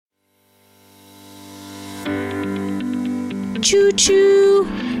Choo-choo.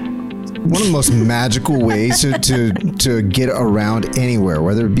 One of the most magical ways to get around anywhere,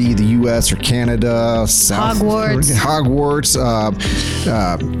 whether it be the U.S. or Canada, Hogwarts,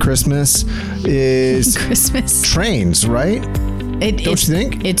 Christmas, is trains, right? Don't you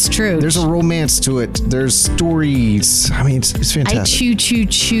think? It's true. There's a romance to it. There's stories. I mean, it's fantastic. I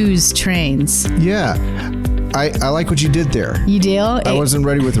choose trains. Yeah. I like what you did there. You do? I wasn't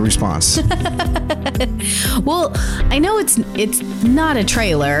ready with the response. Well, I know it's not a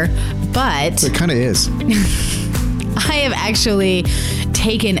trailer, but it kind of is. I have actually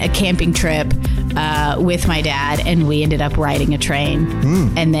taken a camping trip with my dad, and we ended up riding a train.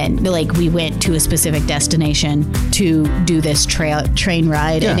 And then we went to a specific destination to do this train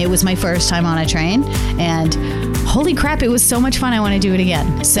ride. Yeah. And it was my first time on a train, and holy crap, it was so much fun. I want to do it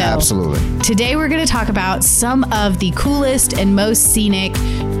again. So absolutely. Today we're going to talk about some of the coolest and most scenic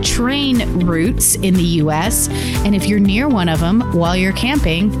train routes in the U.S. And if you're near one of them while you're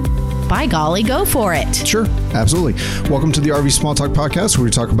camping, by golly, go for it. Sure. Absolutely. Welcome to the RV Small Talk podcast, where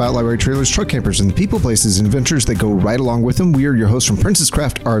we talk about library trailers, truck campers, and the people, places, and adventures that go right along with them. We are your hosts from Princess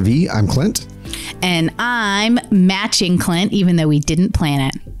Craft RV. I'm Clint. And I'm matching Clint, even though we didn't plan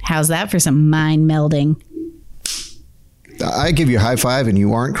it. How's that for some mind melding? I give you a high five and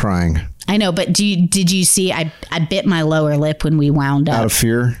you aren't crying. I know, but did you see I bit my lower lip when we wound up? Out of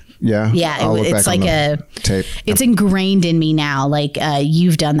fear? Yeah. Yeah, it's like a tape. It's ingrained in me now. Like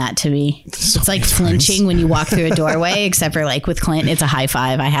you've done that to me. It's like flinching when you walk through a doorway, except for like with Clint, it's a high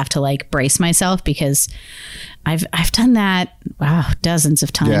five. I have to like brace myself because I've done that dozens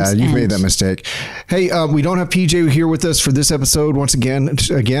of times. Yeah, you've made that mistake. Hey, we don't have PJ here with us for this episode once again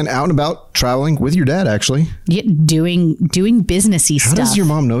out and about traveling with your dad, actually. Yeah, doing businessy stuff. How does your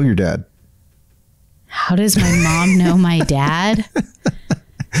mom know your dad? How does my mom know my dad?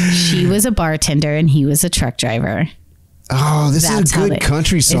 She was a bartender and he was a truck driver. Oh, this is a good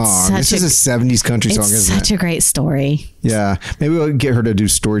country song. This is a 70s country song, isn't it? It's such a great story. Yeah. Maybe we'll get her to do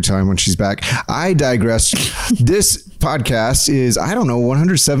story time when she's back. I digress. This podcast is,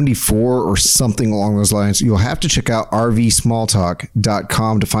 174 or something along those lines. You'll have to check out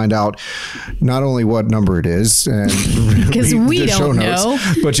rvsmalltalk.com to find out not only what number it is and because we don't know,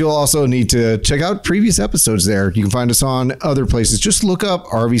 but you'll also need to check out previous episodes there. You can find us on other places. Just look up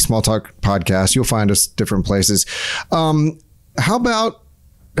RV Small Talk Podcast. You'll find us different places. How about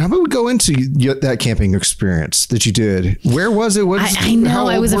we go into that camping experience that you did? Where was it? I know.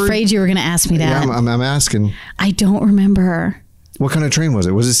 I was afraid you were going to ask me that. Yeah, I'm asking. I don't remember. What kind of train was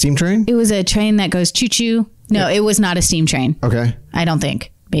it? Was it a steam train? It was a train that goes choo-choo. No, It was not a steam train. Okay. I don't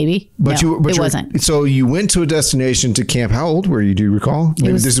think. Maybe. But it wasn't. So you went to a destination to camp. How old were you? Do you recall?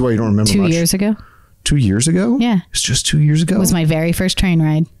 Maybe this is why you don't remember 2 much. 2 years ago. 2 years ago? Yeah. It's just 2 years ago? It was my very first train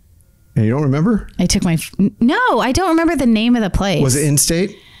ride. And you don't remember? I took No, I don't remember the name of the place. Was it in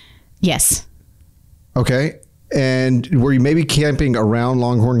state? Yes. Okay. And were you maybe camping around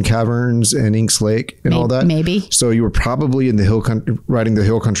Longhorn Caverns and Inks Lake and all that? Maybe. So you were probably in the hill country, riding the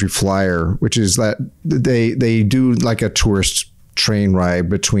Hill Country Flyer, which is that they do like a tourist train ride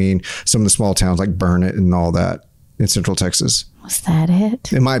between some of the small towns like Burnett and all that in Central Texas. Was that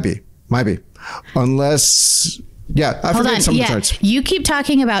it? It might be. Unless... Yeah, I forget some of the charts. You keep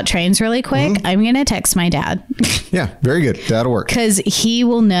talking about trains really quick. Mm-hmm. I'm going to text my dad. Yeah, very good. That'll work. Because he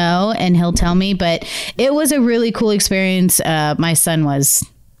will know and he'll tell me. But it was a really cool experience. My son was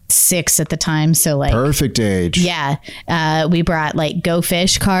 6 at the time. So like perfect age. Yeah. We brought like Go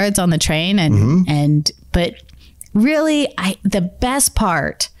Fish cards on the train. But really, the best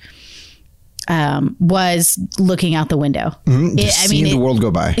part was looking out the window. Seeing the world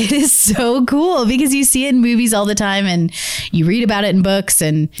go by. It is so cool because you see it in movies all the time and you read about it in books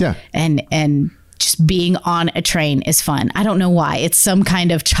and just being on a train is fun. I don't know why. It's some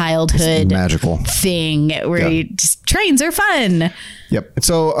kind of childhood magical thing where trains are fun. Yep.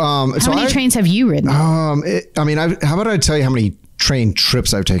 So, how many trains have you ridden? How about I tell you how many train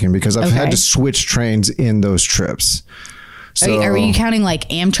trips I've taken because I've had to switch trains in those trips. So, are you counting like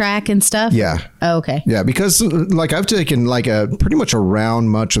Amtrak and stuff? Yeah. Oh, okay. Yeah, because like I've taken like a pretty much around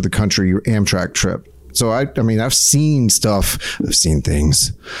much of the country Amtrak trip. So I've seen stuff. I've seen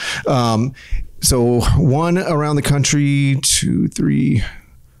things. So 1 around the country, 2, 3.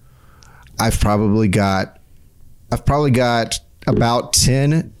 I've probably got about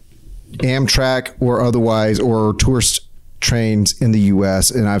 10 Amtrak or otherwise or tourist trains in the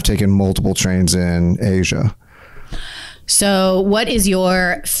U.S. and I've taken multiple trains in Asia. So what is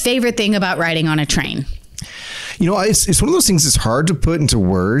your favorite thing about riding on a train? It's one of those things that's hard to put into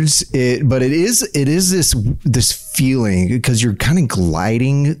words, but it is this feeling because you're kind of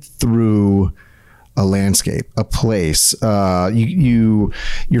gliding through a landscape, a place. You're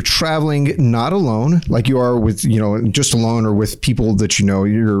traveling not alone, like you are with, just alone or with people that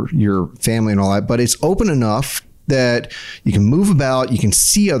your family and all that, but it's open enough that you can move about, you can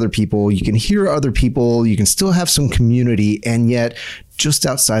see other people, you can hear other people, you can still have some community, and yet just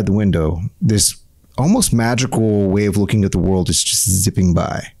outside the window, this almost magical way of looking at the world is just zipping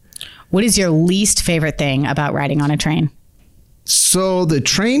by. What is your least favorite thing about riding on a train? So the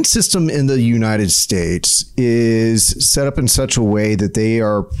train system in the United States is set up in such a way that they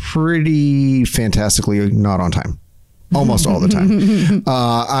are pretty fantastically not on time. Almost all the time.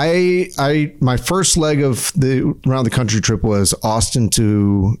 My first leg of the around the country trip was Austin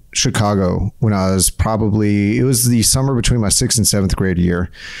to Chicago when I was it was the summer between my 6th and 7th grade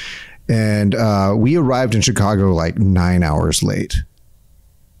year. And we arrived in Chicago like 9 hours late.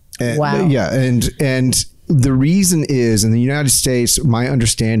 And, wow. Yeah. And the reason is, in the United States, my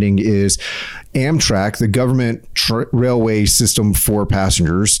understanding is Amtrak, the government railway system for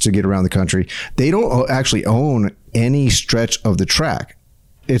passengers to get around the country, they don't actually own any stretch of the track.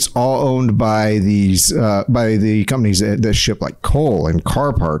 It's all owned by by the companies that ship like coal and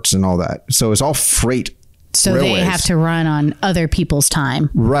car parts and all that. So it's all freight. So railways. They have to run on other people's time.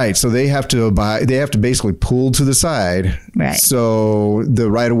 Right. So they have to basically pull to the side. Right. So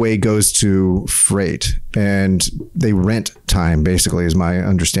the right of way goes to freight, and they rent time, basically, is my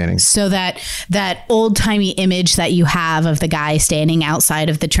understanding. So that old timey image that you have of the guy standing outside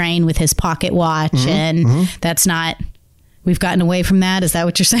of the train with his pocket watch, that's not. We've gotten away from that. Is that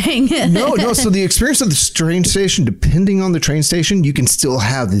what you're saying? No. So the experience of the train station, depending on the train station, you can still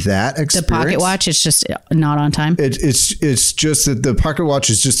have that experience. The pocket watch is just not on time. It's just that the pocket watch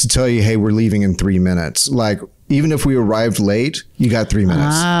is just to tell you, hey, we're leaving in 3 minutes. Like, even if we arrived late, you got 3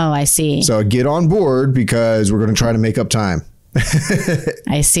 minutes. Oh, I see. So get on board because we're going to try to make up time.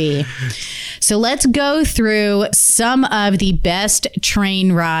 I see. So let's go through some of the best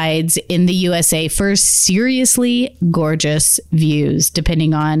train rides in the USA for seriously gorgeous views,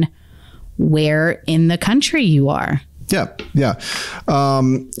 depending on where in the country you are. Yeah.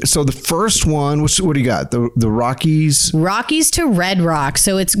 So the first one, what do you got? The Rockies? Rockies to Red Rock.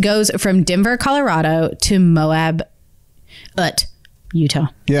 So it goes from Denver, Colorado to Moab, Utah.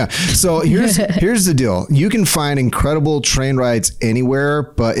 Yeah. So here's the deal. You can find incredible train rides anywhere,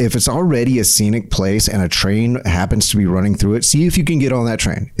 but if it's already a scenic place and a train happens to be running through it, see if you can get on that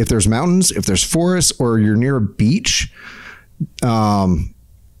train. If there's mountains, if there's forests, or you're near a beach, and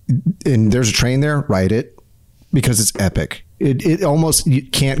there's a train there, ride it because it's epic. It almost you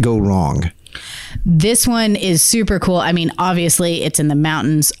can't go wrong. This one is super cool. I mean, obviously it's in the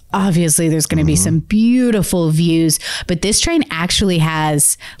mountains. Obviously there's going to be some beautiful views, but this train actually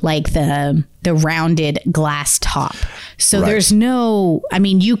has like the rounded glass top. So there's no, I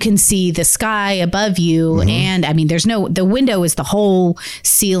mean, you can see the sky above you. And I mean, the window is the whole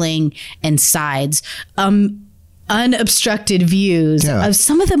ceiling and sides. Unobstructed views of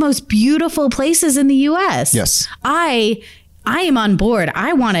some of the most beautiful places in the US. Yes. I am on board.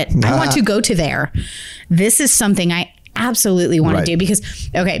 I want it. I want to go to there. This is something I absolutely want to do because,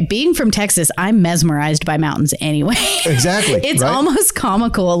 being from Texas, I'm mesmerized by mountains anyway. Exactly. It's almost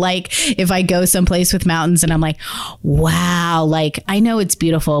comical. Like if I go someplace with mountains and I'm like, wow, like I know it's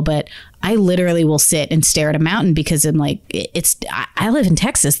beautiful, but I literally will sit and stare at a mountain because I'm like, I live in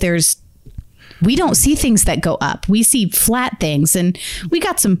Texas. We don't see things that go up. We see flat things, and we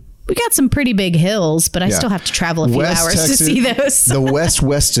got some pretty big hills, but I still have to travel a few hours to see those. The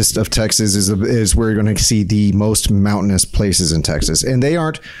westest of Texas is where you're going to see the most mountainous places in Texas, and they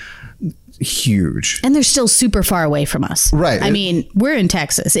aren't huge. And they're still super far away from us. Right. I mean, we're in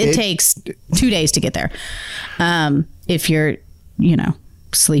Texas. It takes 2 days to get there. If you're,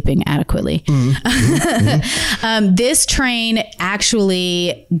 sleeping adequately. This train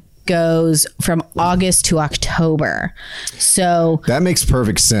actually goes from August to October. So that makes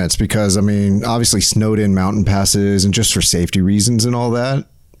perfect sense because, I mean, obviously snowed in mountain passes and just for safety reasons and all that.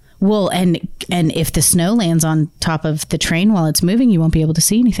 Well, and if the snow lands on top of the train while it's moving, you won't be able to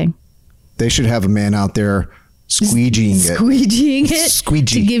see anything. They should have a man out there squeegeeing it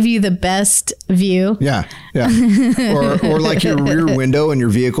to give you the best view. Yeah. or like your rear window in your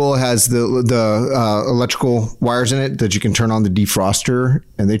vehicle has the electrical wires in it that you can turn on the defroster,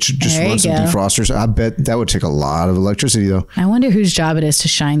 and they should just run some defrosters. I bet that would take a lot of electricity though. I wonder whose job it is to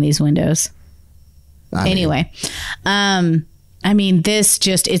shine these windows. Anyway, I mean, it's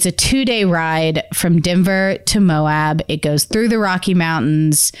a 2-day ride from Denver to Moab. It goes through the Rocky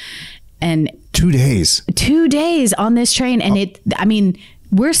Mountains, and 2 days. 2 days on this train. And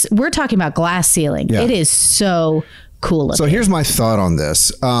we're talking about glass ceiling. Yeah. It is so cool. So here's my thought on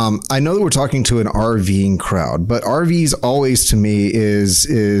this. I know that we're talking to an RVing crowd, but RVs always to me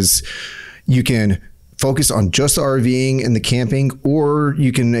is you can focus on just the RVing and the camping, or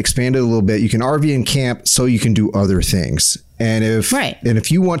you can expand it a little bit. You can RV and camp so you can do other things. And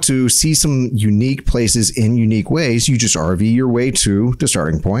if you want to see some unique places in unique ways, you just RV your way to the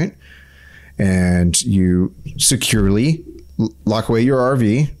starting point and you securely lock away your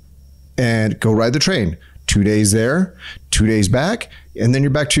RV and go ride the train. 2 days there, 2 days back, and then you're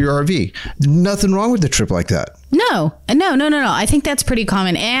back to your RV. Nothing wrong with the trip like that. No. I think that's pretty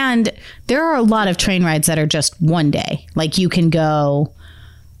common. And there are a lot of train rides that are just one day. Like you can go.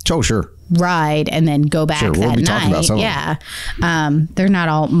 Oh, sure. Ride and then go back that night. Yeah. They're not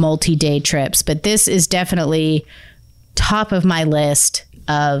all multi-day trips, but this is definitely top of my list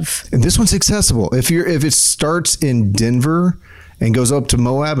of. And this one's accessible. If it starts in Denver and goes up to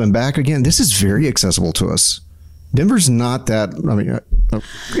Moab and back again, this is very accessible to us. Denver's not that, I mean,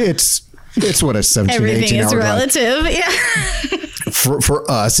 it's what, a 17, everything 18 is hour relative. drive. Yeah. For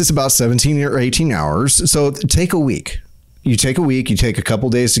us, it's about 17 or 18 hours. So take a week. You take a week, you take a couple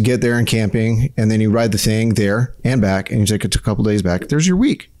days to get there and camping, and then you ride the thing there and back, and you take it a couple days back. There's your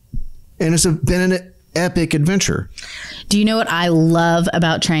week. And it's been an epic adventure. Do you know what I love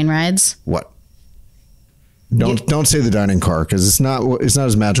about train rides? What? Don't say the dining car, because it's not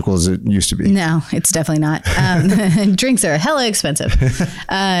as magical as it used to be. No, it's definitely not. Drinks are hella expensive.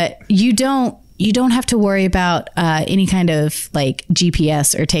 You don't have to worry about any kind of like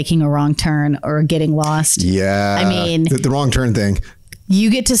GPS or taking a wrong turn or getting lost. Yeah, I mean the wrong turn thing. You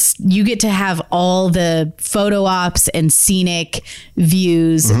get to have all the photo ops and scenic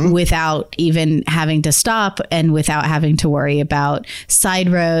views without even having to stop and without having to worry about side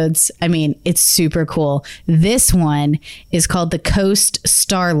roads. I mean, it's super cool. This one is called the Coast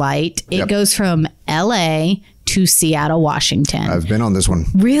Starlight. It goes from LA to Seattle, Washington. I've been on this one.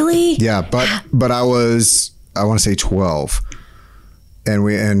 Really? Yeah, but I want to say 12. And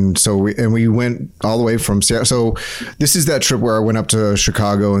we went all the way from Seattle. So this is that trip where I went up to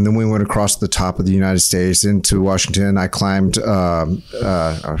Chicago, and then we went across the top of the United States into Washington. I climbed. You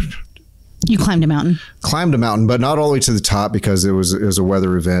climbed a mountain. Climbed a mountain, but not all the way to the top because it was a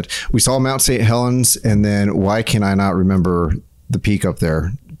weather event. We saw Mount St. Helens, and then why can I not remember the peak up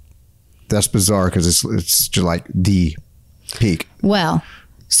there? That's bizarre because it's just like the peak. Well.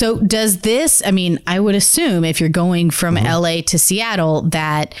 So does this, I mean, I would assume if you're going from LA to Seattle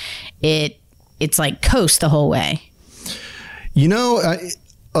that it's like coast the whole way. You know,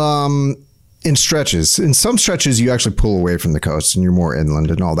 in some stretches, you actually pull away from the coast and you're more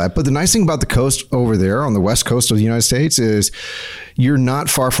inland and all that. But the nice thing about the coast over there on the west coast of the United States is you're not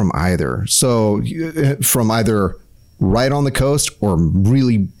far from either. So from either right on the coast or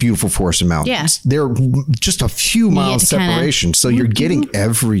really beautiful forested mountains. Yeah. They're just a few miles separation. So you're getting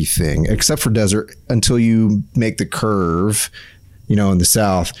everything except for desert until you make the curve, in the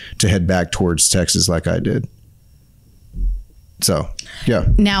south to head back towards Texas like I did. So, yeah.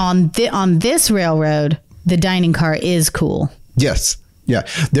 Now on this railroad, the dining car is cool. Yes. Yeah,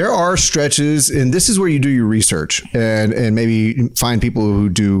 there are stretches, and this is where you do your research and maybe find people who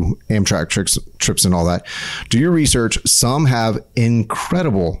do Amtrak trips and all that. Do your research. Some have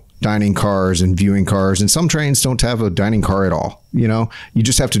incredible dining cars and viewing cars, and some trains don't have a dining car at all. You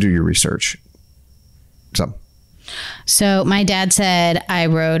just have to do your research. So my dad said I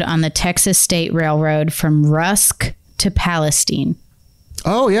rode on the Texas State Railroad from Rusk to Palestine.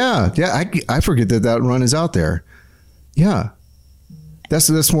 Oh, yeah. Yeah, I forget that run is out there. Yeah.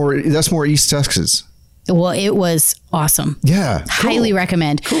 That's more East Texas. Well, it was awesome. Yeah. Cool. Highly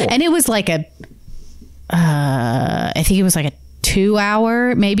recommend. Cool. And it was like I think it was like a 2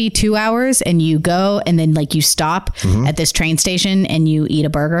 hour, maybe 2 hours. And you go and then like you stop at this train station and you eat a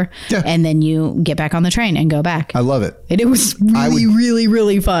burger. Yeah. And then you get back on the train and go back. I love it. And it was really, really,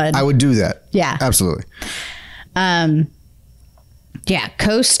 really fun. I would do that. Yeah. Absolutely. Yeah.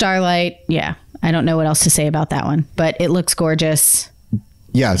 Coast Starlight. Yeah. I don't know what else to say about that one, but it looks gorgeous.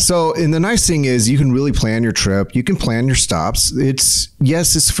 Yeah. So, and the nice thing is you can really plan your trip. You can plan your stops. It's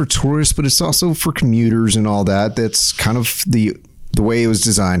for tourists, but it's also for commuters and all that. That's kind of the way it was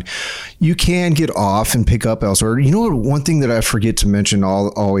designed. You can get off and pick up elsewhere. You know what? One thing that I forget to mention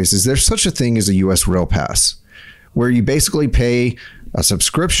always is there's such a thing as a U.S. Rail Pass, where you basically pay a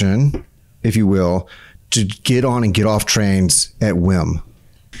subscription, if you will, to get on and get off trains at whim.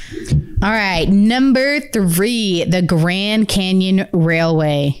 All right. Number 3, the Grand Canyon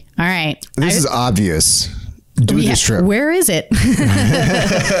Railway. All right. This is obvious. Do this trip. Where is it?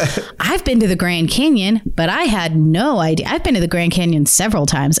 I've been to the Grand Canyon, but I had no idea. I've been to the Grand Canyon several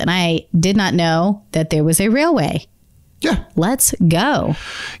times and I did not know that there was a railway. Yeah. Let's go.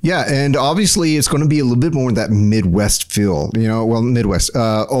 Yeah. And obviously it's going to be a little bit more of that Midwest feel, Midwest,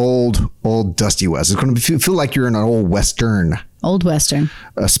 old dusty West. It's going to feel like you're in an old Western. Old Western.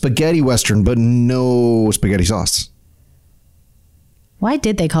 A spaghetti Western, but no spaghetti sauce. Why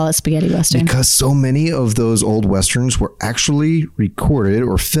did they call it spaghetti Western? Because so many of those old Westerns were actually recorded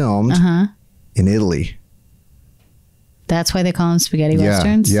or filmed in Italy. That's why they call them spaghetti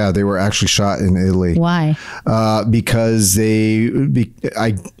Westerns? Yeah, they were actually shot in Italy. Why? Because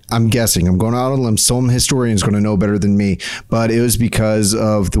I'm guessing, I'm going out on a limb. Some historian's going to know better than me, but it was because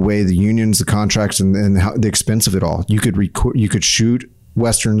of the way the unions, the contracts, and how, the expense of it all. You could shoot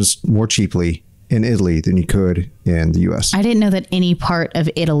Westerns more cheaply in Italy than you could in the U.S. I didn't know that any part of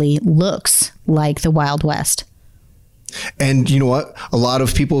Italy looks like the Wild West. And you know what? A lot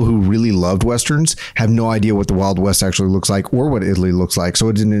of people who really loved Westerns have no idea what the Wild West actually looks like or what Italy looks like. So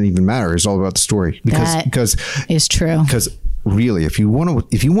it didn't even matter. It's all about the story. Because is true. Because really, if you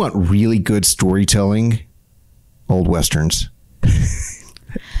want really good storytelling, old Westerns.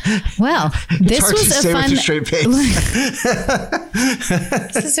 Well, this was a fun. With a straight face.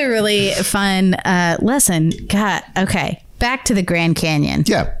 This is a really fun lesson. God. Okay. Back to the Grand Canyon.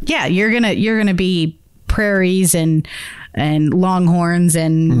 Yeah. Yeah. You're gonna be prairies and longhorns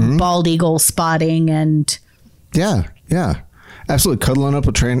and bald eagle spotting and. Yeah. Absolutely. Cuddling up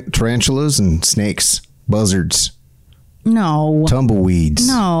with tarantulas and snakes, buzzards. No. Tumbleweeds.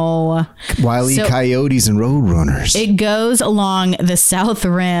 No. Wile E. coyotes and roadrunners. It goes along the south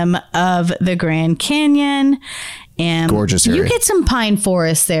rim of the Grand Canyon. And gorgeous area. You get some pine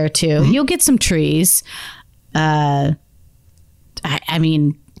forest there too. You'll get some trees. I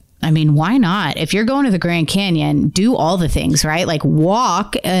mean, why not? If you're going to the Grand Canyon, do all the things, right? Like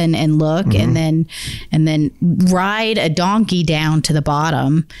walk and look and then ride a donkey down to the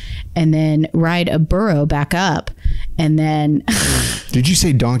bottom and then ride a burro back up. And then did you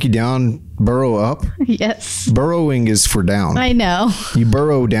say donkey down, burrow up? Yes. Burrowing is for down. I know. You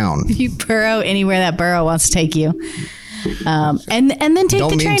burrow down. You burrow anywhere that burro wants to take you. And then take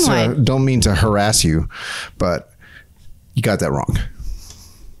the train ride. Don't mean to harass you, but you got that wrong.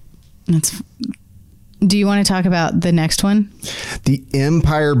 Do you want to talk about the next one? The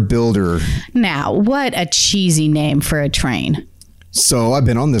Empire Builder. Now, what a cheesy name for a train. So I've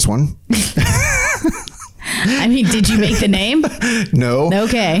been on this one. I mean, did you make the name? No.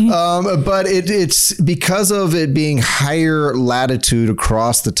 Okay. But it's because of it being higher latitude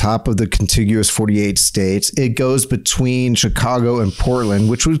across the top of the contiguous 48 states. It goes between Chicago and Portland,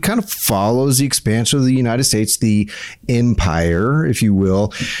 which would kind of follows the expansion of the United States, the empire, if you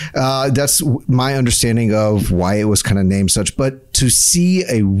will. That's my understanding of why it was kind of named such. But to see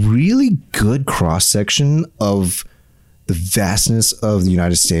a really good cross section of the vastness of the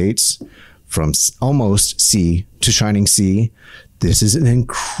United States, from almost sea to shining sea, this is an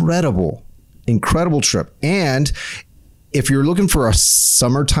incredible trip. And if you're looking for a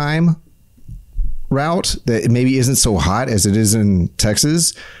summertime route that maybe isn't so hot as it is in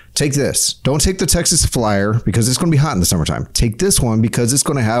Texas, take this. Don't take the Texas Flyer because it's going to be hot in the summertime. Take this one because it's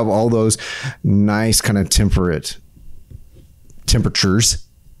going to have all those nice kind of temperate temperatures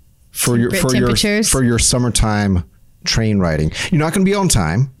for your summertime train riding. You're not going to be on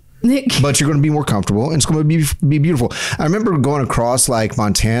time. But you're going to be more comfortable and it's going to be beautiful. I remember going across like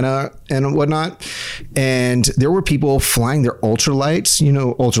Montana and whatnot, and there were people flying their ultralights. You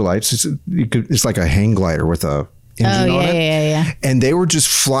know, ultralights. It's like a hang glider with a engine on it. Yeah. And they were just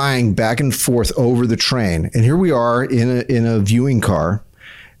flying back and forth over the train. And here we are in a viewing car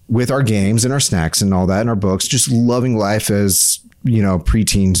with our games and our snacks and all that and our books, just loving life as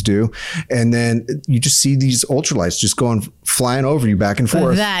preteens do. And then you just see these ultralights just flying over you back and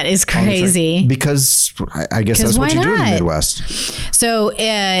forth. That is crazy. Because I guess that's what you do in the Midwest. So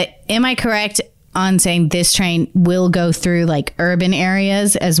am I correct on saying this train will go through like urban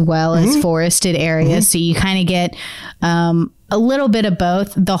areas as well as forested areas? So you kind of get a little bit of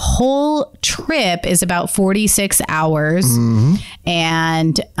both. The whole trip is about 46 hours.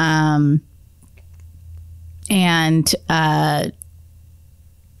 And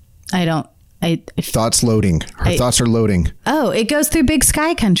thoughts loading. Her thoughts are loading. Oh, it goes through Big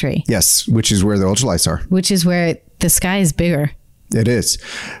Sky Country. Yes, which is where the ultralights are. Which is where the sky is bigger. It is.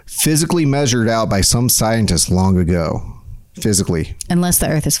 Physically measured out by some scientists long ago. Physically. Unless the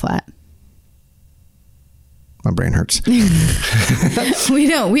earth is flat. My brain hurts. We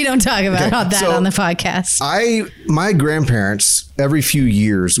don't talk about all that on the podcast. My grandparents every few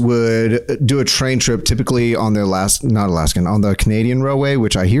years would do a train trip, typically on the on the Canadian Railway,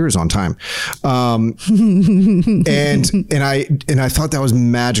 which I hear is on time. And I thought that was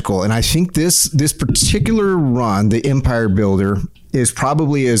magical. And I think this particular run, the Empire Builder, is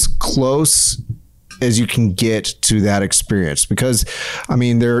probably as close as you can get to that experience, because I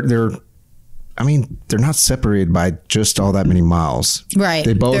mean they're not separated by just all that many miles. Right.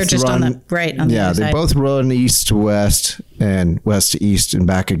 They're just on the other side. They both run east to west and west to east and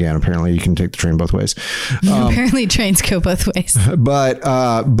back again. Apparently you can take the train both ways. Apparently trains go both ways. But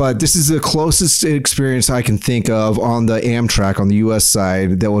this is the closest experience I can think of on the Amtrak on the US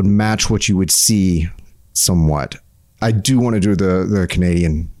side that would match what you would see somewhat. I do want to do the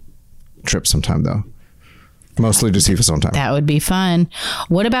Canadian trip sometime though. Mostly to see if it's on time. That would be fun.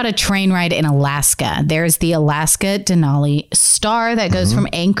 What about a train ride in Alaska? There's the Alaska Denali Star that goes from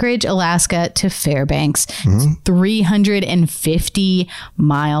Anchorage, Alaska to Fairbanks. It's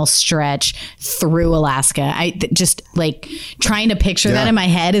 350-mile stretch through Alaska. I just like trying to picture that in my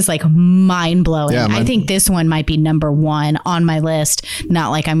head is like mind blowing. Yeah, I think this one might be number one on my list.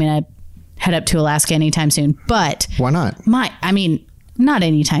 Not like I'm going to head up to Alaska anytime soon, but why not? Not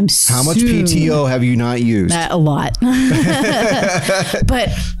anytime soon. How much PTO have you not used? A lot. But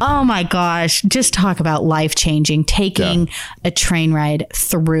oh my gosh, just talk about life-changing, taking a train ride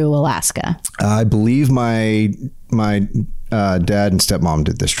through Alaska. I believe my dad and stepmom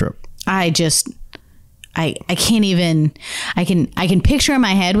did this trip. I can't even, I can picture in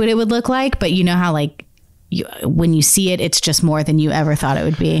my head what it would look like, but you know how like when you see it, it's just more than you ever thought it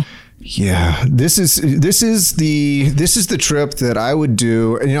would be. Yeah, this is the trip that I would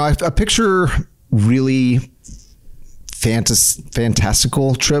do. You know, I picture really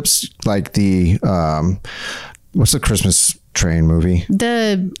fantastical trips like the what's the Christmas train movie?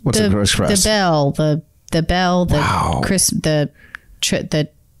 The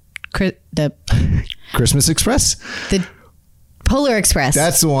Christmas Express. The Polar Express.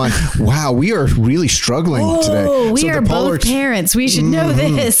 That's the one. Wow, we are really struggling today. We are both parents. We should know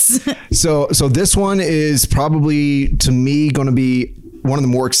this. So this one is probably, to me, going to be one of the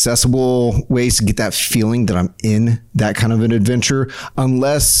more accessible ways to get that feeling that I'm in that kind of an adventure,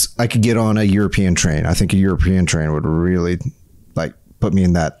 unless I could get on a European train. I think a European train would really like put me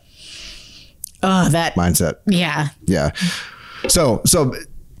in that mindset. Yeah. Yeah. So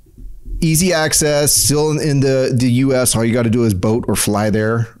easy access, still in the US. All you got to do is boat or fly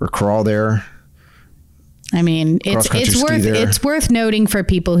there or crawl there. I mean, it's worth noting for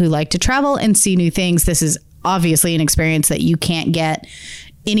people who like to travel and see new things. This is obviously an experience that you can't get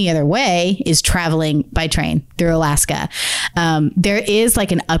any other way, is traveling by train through Alaska. There is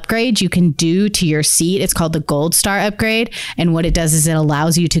like an upgrade you can do to your seat. It's called the Gold Star upgrade. And what it does is it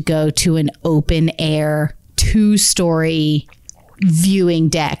allows you to go to an open air 2-story viewing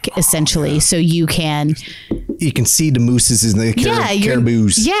deck, essentially, so you can see the mooses and the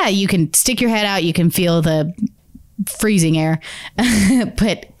caribous. Yeah, you can stick your head out, you can feel the freezing air.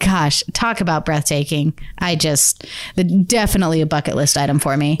 But gosh, talk about breathtaking. Definitely a bucket list item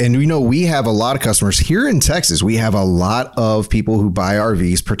for me. And we know we have a lot of customers here in Texas. We have a lot of people who buy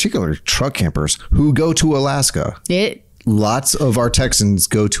RVs, particularly truck campers, who go to Alaska. Lots of our Texans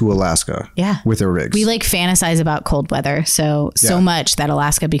go to Alaska with their rigs. We like fantasize about cold weather so much that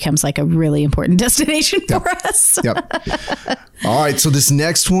Alaska becomes like a really important destination for us. All right. So this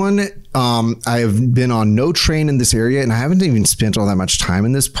next one, I have been on no train in this area, and I haven't even spent all that much time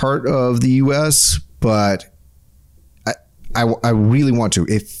in this part of the US, but I really want to.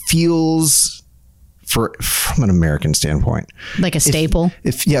 It feels, from an American standpoint, like a staple.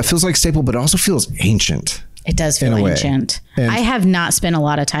 It feels like a staple, but it also feels ancient. It does feel ancient. I have not spent a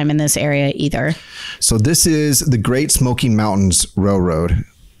lot of time in this area either. So this is the Great Smoky Mountains Railroad.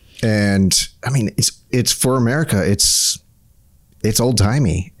 And I mean, it's for America. It's old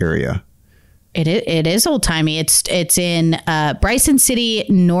timey area. It is old timey. It's in Bryson City,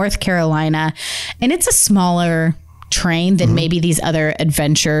 North Carolina, and it's a smaller train than maybe these other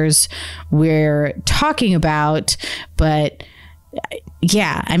adventures we're talking about, but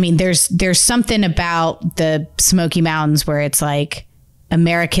yeah, I mean, there's something about the Smoky Mountains where it's like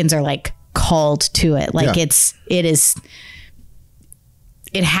Americans are like called to it. Like it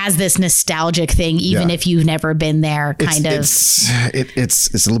has this nostalgic thing, even if you've never been there. It's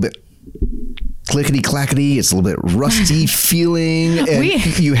a little bit clickety clackety. It's a little bit rusty feeling,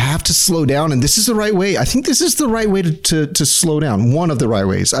 and you have to slow down. And this is the right way. I think this is the right way to slow down. One of the right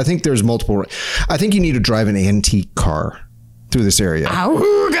ways. I think there's multiple. I think you need to drive an antique car through this area.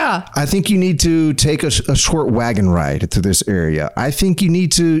 Auga. I think you need to take a short wagon ride through this area. I think you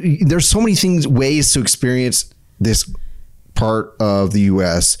need to, there's so many ways to experience this part of the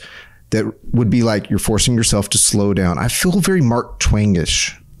U.S. that would be like you're forcing yourself to slow down. I feel very Mark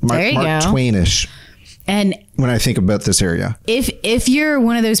Twain-ish. Mark Twain-ish. And when I think about this area, if you're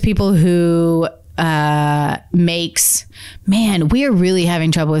one of those people who we are really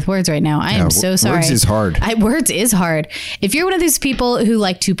having trouble with words right now. I am so sorry. Words is hard. Words is hard. If you're one of those people who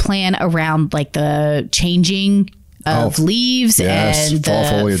like to plan around like the changing of leaves and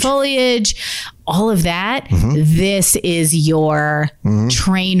the foliage, all of that, this is your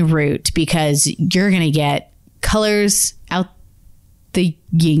train route, because you're going to get colors out the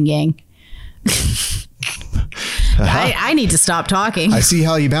yin yang. I need to stop talking. I see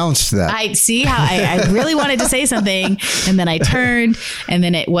how you balanced that. I see how I really wanted to say something, and then I turned, and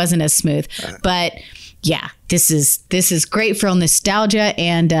then it wasn't as smooth. But yeah, this is great for nostalgia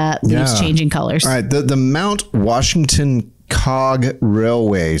and leaves changing colors. All right, the Mount Washington Cog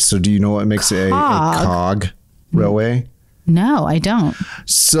Railway. So do you know what makes a cog railway? No, I don't.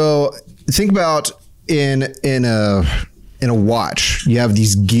 So think about in a watch, you have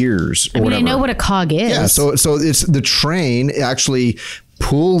these gears or whatever. I know what a cog is. Yeah, so it's the train actually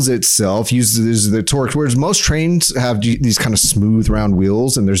pulls itself, uses the torque, whereas most trains have these kind of smooth round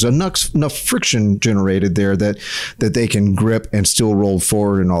wheels, and there's enough friction generated there that they can grip and still roll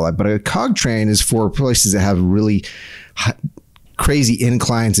forward and all that. But a cog train is for places that have really crazy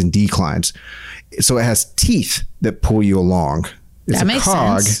inclines and declines. So it has teeth that pull you along. It's a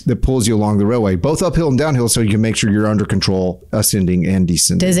cog that pulls you along the railway, both uphill and downhill, so you can make sure you're under control, ascending and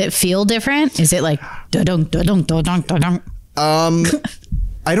descending. Does it feel different? Is it like da-dunk, da-dunk, da-dunk, da-dunk?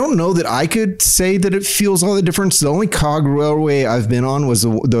 I don't know that I could say that it feels all the difference. The only cog railway I've been on was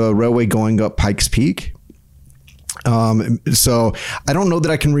the railway going up Pikes Peak. So I don't know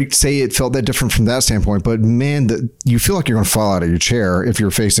that I can say it felt that different from that standpoint, but man, you feel like you're going to fall out of your chair if you're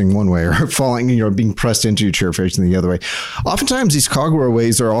facing one way, or being pressed into your chair facing the other way. Oftentimes these cog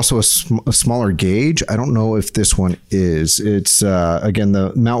railways are also a smaller gauge. I don't know if this one is. It's again,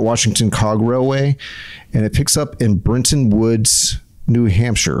 the Mount Washington Cog Railway, and it picks up in Brenton Woods, New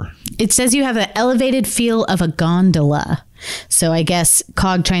Hampshire. It says you have an elevated feel of a gondola. So I guess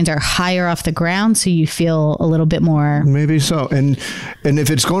cog trains are higher off the ground, so you feel a little bit more. Maybe so. And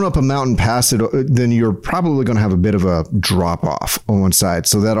if it's going up a mountain past it, then you're probably going to have a bit of a drop off on one side.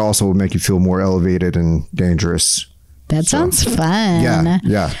 So that also will make you feel more elevated and dangerous. That sounds fun.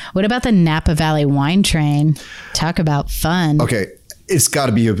 Yeah. What about the Napa Valley wine train? Talk about fun. Okay. It's got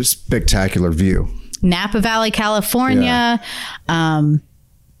to be a spectacular view. Napa Valley, California. Yeah.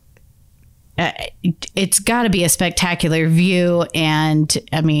 It's got to be a spectacular view. And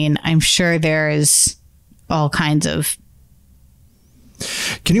I mean, I'm sure there is all kinds of.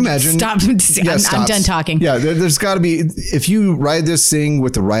 Can you imagine? Stop. I'm done talking. Yeah, there's got to be, if you ride this thing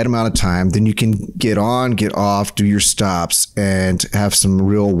with the right amount of time, then you can get on, get off, do your stops, and have some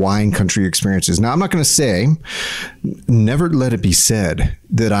real wine country experiences. Now, I'm not going to say, never let it be said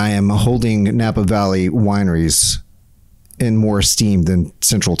that I am holding Napa Valley wineries in more esteem than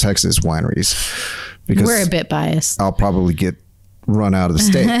Central Texas wineries, because we're a bit biased. I'll probably get run out of the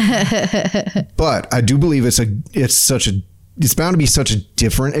state. But I do believe it's bound to be such a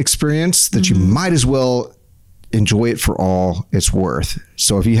different experience that you might as well enjoy it for all it's worth.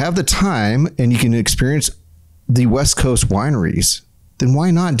 So if you have the time and you can experience the West Coast wineries, then why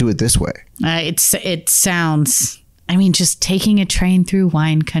not do it this way? It sounds, I mean, just taking a train through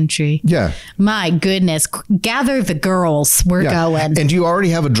wine country. Yeah. My goodness. Gather the girls. We're going. And you already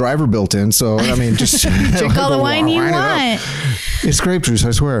have a driver built in. So, I mean, just drink all the wine you want. It's grape juice,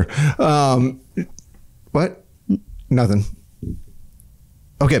 I swear. What? Nothing.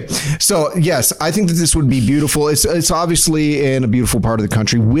 Okay. So yes, I think that this would be beautiful. It's obviously in a beautiful part of the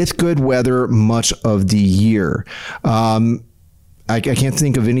country with good weather much of the year. I can't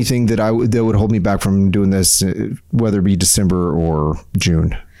think of anything that would hold me back from doing this, whether it be December or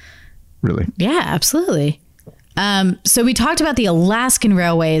June, really. Yeah, absolutely. So we talked about the Alaskan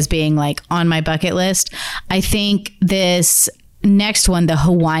Railway as being like on my bucket list. I think this next one, the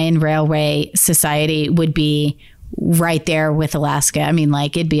Hawaiian Railway Society, would be right there with Alaska. I mean,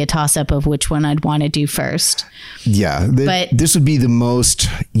 like, it'd be a toss up of which one I'd want to do first. Yeah. But this would be the most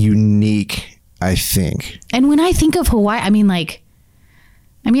unique, I think. And when I think of Hawaii, I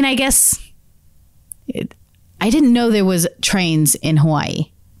guess I didn't know there was trains in Hawaii,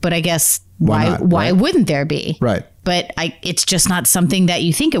 but I guess why wouldn't there be? Right. But it's just not something that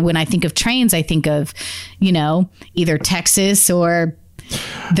you think of. When I think of trains, I think of, either Texas or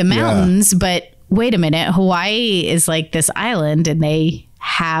the mountains, but wait a minute, Hawaii is like this island and they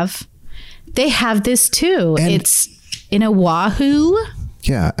have this too. And it's in Oahu.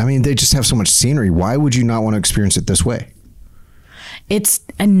 Yeah. I mean, they just have so much scenery. Why would you not want to experience it this way? It's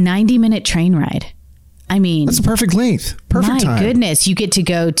a 90-minute train ride. I mean, that's a perfect length. Perfect time. My goodness. You get to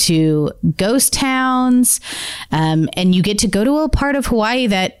go to ghost towns, and you get to go to a part of Hawaii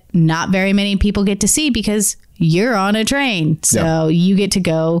that not very many people get to see because you're on a train. So you get to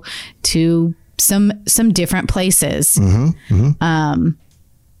go to some different places.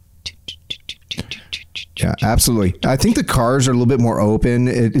 Yeah, absolutely. I think the cars are a little bit more open.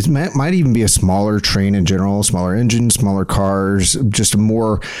 It might even be a smaller train in general, smaller engines, smaller cars, just a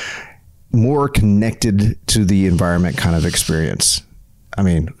more connected to the environment kind of experience. I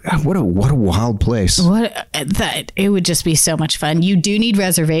mean, what a wild place. It would just be so much fun. You do need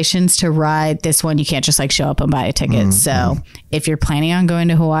reservations to ride this one. You can't just like show up and buy a ticket. So if you're planning on going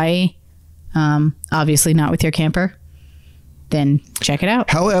to Hawaii, obviously not with your camper, then check it out.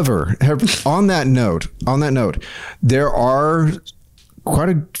 However, on that note, there are quite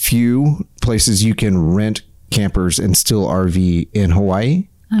a few places you can rent campers and still RV in Hawaii.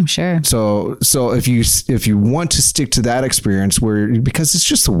 I'm sure. So if you want to stick to that experience because it's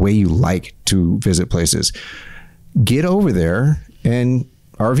just the way you like to visit places, get over there and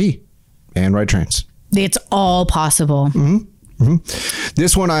RV and ride trains. It's all possible.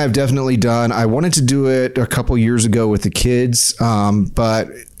 This one I have definitely done. I wanted to do it a couple years ago with the kids, but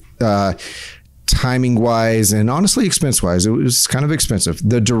timing wise and honestly expense wise, it was kind of expensive.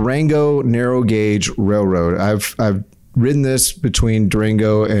 The Durango Narrow Gauge Railroad. I've ridden this between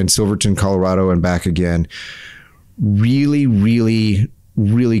Durango and Silverton, Colorado, and back again. Really, really,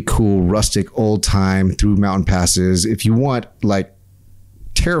 really cool, rustic, old time through mountain passes. If you want like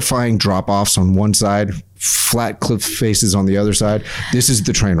terrifying drop offs on one side, flat cliff faces on the other side, this is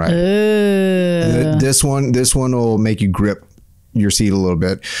the train ride. This one will make you grip your seat a little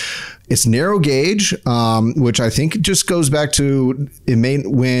bit. It's narrow gauge, which I think just goes back to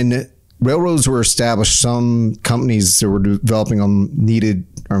when railroads were established, some companies that were developing them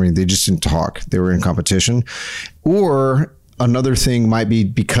they just didn't talk. They were in competition. Or another thing might be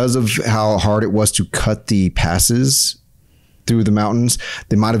because of how hard it was to cut the passes through the mountains,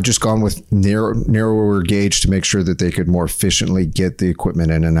 they might have just gone with narrower gauge to make sure that they could more efficiently get the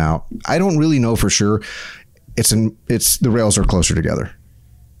equipment in and out. I don't really know for sure. The rails are closer together.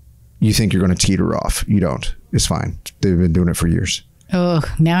 You think you're going to teeter off. You don't. It's fine. They've been doing it for years. Oh,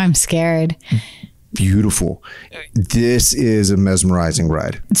 now I'm scared. Beautiful. This is a mesmerizing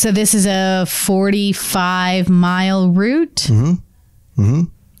ride. So this is a 45-mile route?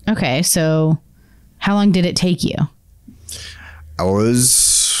 Okay, so how long did it take you? I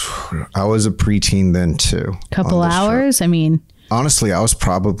was a preteen then too. Couple hours? Trip. I mean, honestly, I was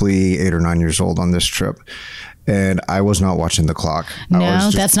probably 8 or 9 years old on this trip. And I was not watching the clock.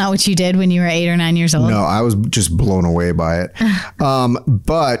 No, that's not what you did when you were 8 or 9 years old? No, I was just blown away by it.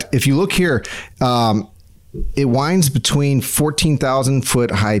 But if you look here, it winds between 14,000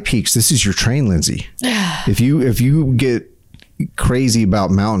 foot high peaks. This is your train, Lindsay. If you get crazy about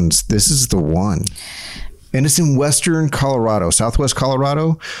mountains, this is the one. And it's in western Colorado, southwest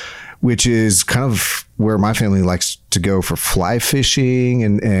Colorado, which is kind of where my family likes to go for fly fishing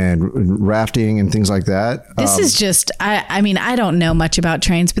and rafting and things like that. This is just, I mean, I don't know much about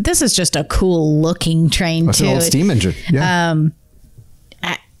trains, but this is just a cool looking train That's too. An old steam engine. Yeah.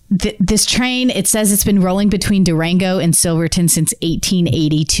 This train, it says it's been rolling between Durango and Silverton since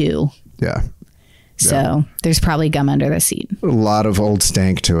 1882. Yeah. So there's probably gum under the seat. A lot of old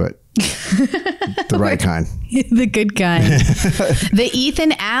stank to it. The right kind. The good kind. The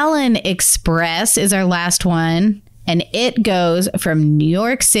Ethan Allen Express is our last one, and it goes from New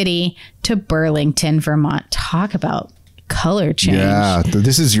York City to Burlington, Vermont. Talk about color change. Yeah,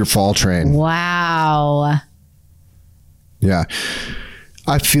 this is your fall train. Wow. Yeah.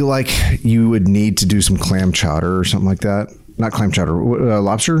 I feel like you would need to do some clam chowder or something like that. Not clam chowder,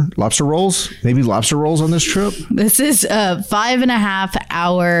 lobster rolls, maybe lobster rolls on this trip. This is a 5.5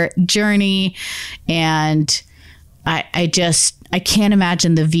 hour journey. And I can't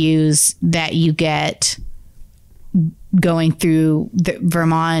imagine the views that you get going through the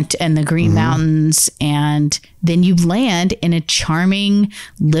Vermont and the Green Mountains. And then you land in a charming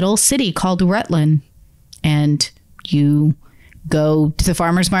little city called Rutland, and you go to the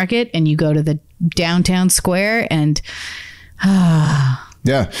farmer's market and you go to the downtown square and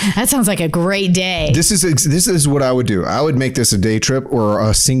yeah, that sounds like a great day. This is what I would do. I would make this a day trip or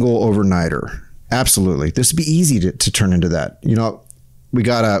a single overnighter. Absolutely. This would be easy to turn into that. You know, we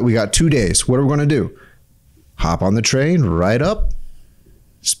got 2 days. What are we going to do? Hop on the train, ride up,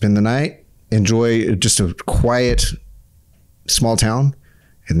 spend the night, enjoy just a quiet, small town,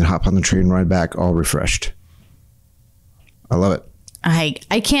 and then hop on the train and ride back all refreshed. I love it.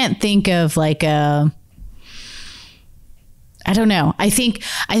 I can't think of like a, I don't know. I think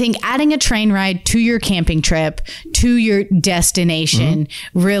adding a train ride to your camping trip, to your destination,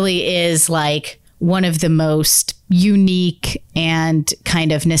 really is like one of the most unique and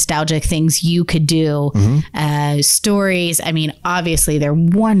kind of nostalgic things you could do. Stories. I mean, obviously they're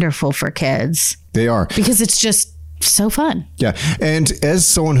wonderful for kids. They are. Because it's just so fun. Yeah. And as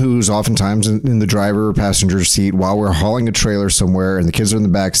someone who's oftentimes in the driver or passenger seat while we're hauling a trailer somewhere and the kids are in the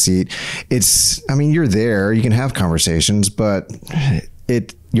back seat, you're there, you can have conversations, but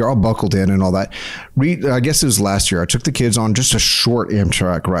you're all buckled in and all that. I guess it was last year, I took the kids on just a short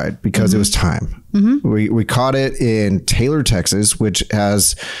Amtrak ride because it was time. We caught it in Taylor, Texas, which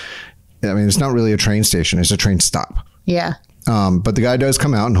has, it's not really a train station, it's a train stop. Yeah. But the guy does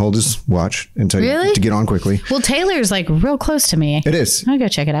come out and hold his watch and tell you to get on quickly. Well, Taylor's like real close to me. It is. I'll go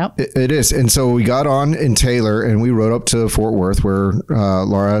check it out. It is. And so we got on in Taylor and we rode up to Fort Worth where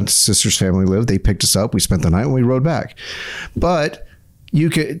Laura's sister's family lived. They picked us up. We spent the night and we rode back. But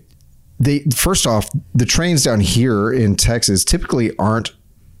first off, the trains down here in Texas typically aren't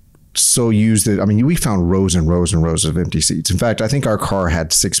so used that, we found rows and rows and rows of empty seats. In fact, I think our car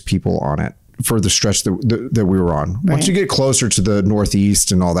had 6 people on it for the stretch that we were on. Once you get closer to the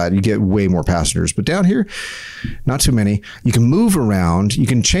Northeast and all that, you get way more passengers. But down here, not too many. You can move around. You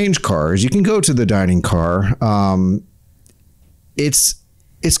can change cars. You can go to the dining car. It's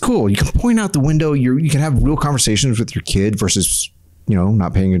cool. You can point out the window. You can have real conversations with your kid versus,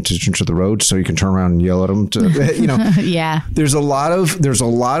 not paying attention to the road, so you can turn around and yell at them to, Yeah. There's a lot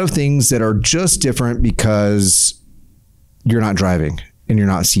of things that are just different because you're not driving and you're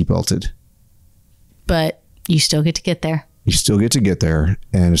not seatbelted. But you still get to get there. You still get to get there,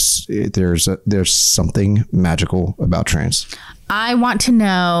 and there's something magical about trains. I want to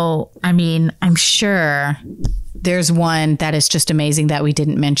know, I'm sure there's one that is just amazing that we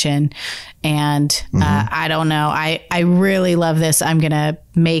didn't mention. And I don't know. I really love this. I'm going to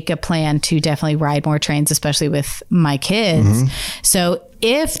make a plan to definitely ride more trains, especially with my kids. So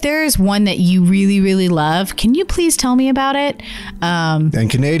if there's one that you really, really love, can you please tell me about it?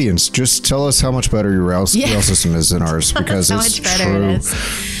 And Canadians, just tell us how much better your rail system is than ours, because it's true. It is.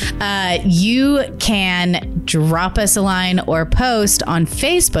 You can drop us a line or post on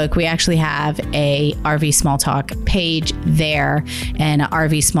Facebook. We actually have a RV Small Talk page there and an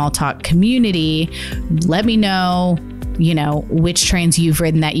RV Small Talk community. Let me know, which trains you've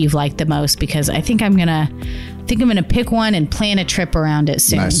ridden that you've liked the most, because I think I'm gonna pick one and plan a trip around it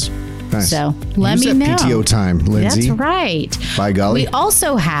soon. Nice. So let me know. PTO time, Lindsay. That's right. By golly. We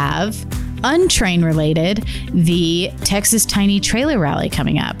also have, untrain related, the Texas Tiny Trailer Rally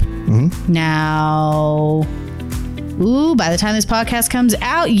coming up. Now, by the time this podcast comes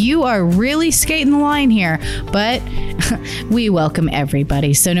out, you are really skating the line here, but we welcome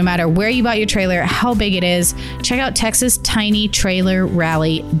everybody. So no matter where you bought your trailer, how big it is, check out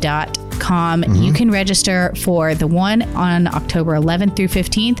TexasTinyTrailerRally.com. You can register for the one on October 11th through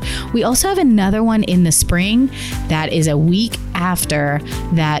 15th. We also have another one in the spring that is a week after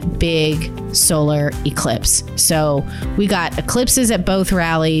that big solar eclipse. So we got eclipses at both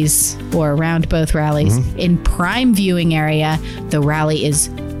rallies, or around both rallies. In prime viewing area, the rally is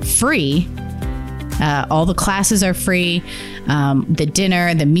free. All the classes are free. The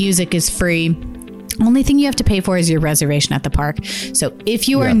dinner, the music is free. Only thing you have to pay for is your reservation at the park. So if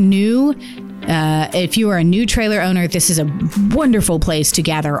you are new, if you are a new trailer owner, this is a wonderful place to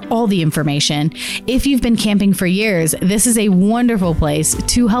gather all the information. If you've been camping for years, this is a wonderful place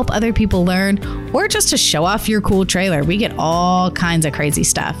to help other people learn, or just to show off your cool trailer. We get all kinds of crazy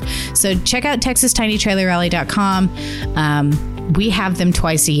stuff. So check out TexasTinyTrailerRally.com. We have them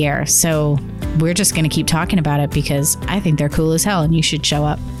twice a year. So we're just going to keep talking about it because I think they're cool as hell and you should show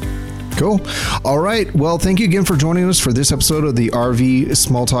up. Cool. All right. Well, thank you again for joining us for this episode of the RV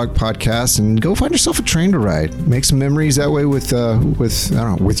Small Talk podcast, and go find yourself a train to ride. Make some memories that way with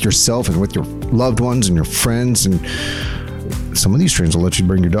yourself and with your loved ones and your friends. And some of these trains will let you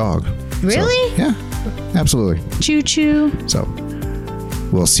bring your dog. Really? So, yeah, absolutely. Choo choo. So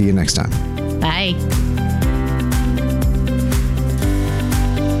we'll see you next time. Bye.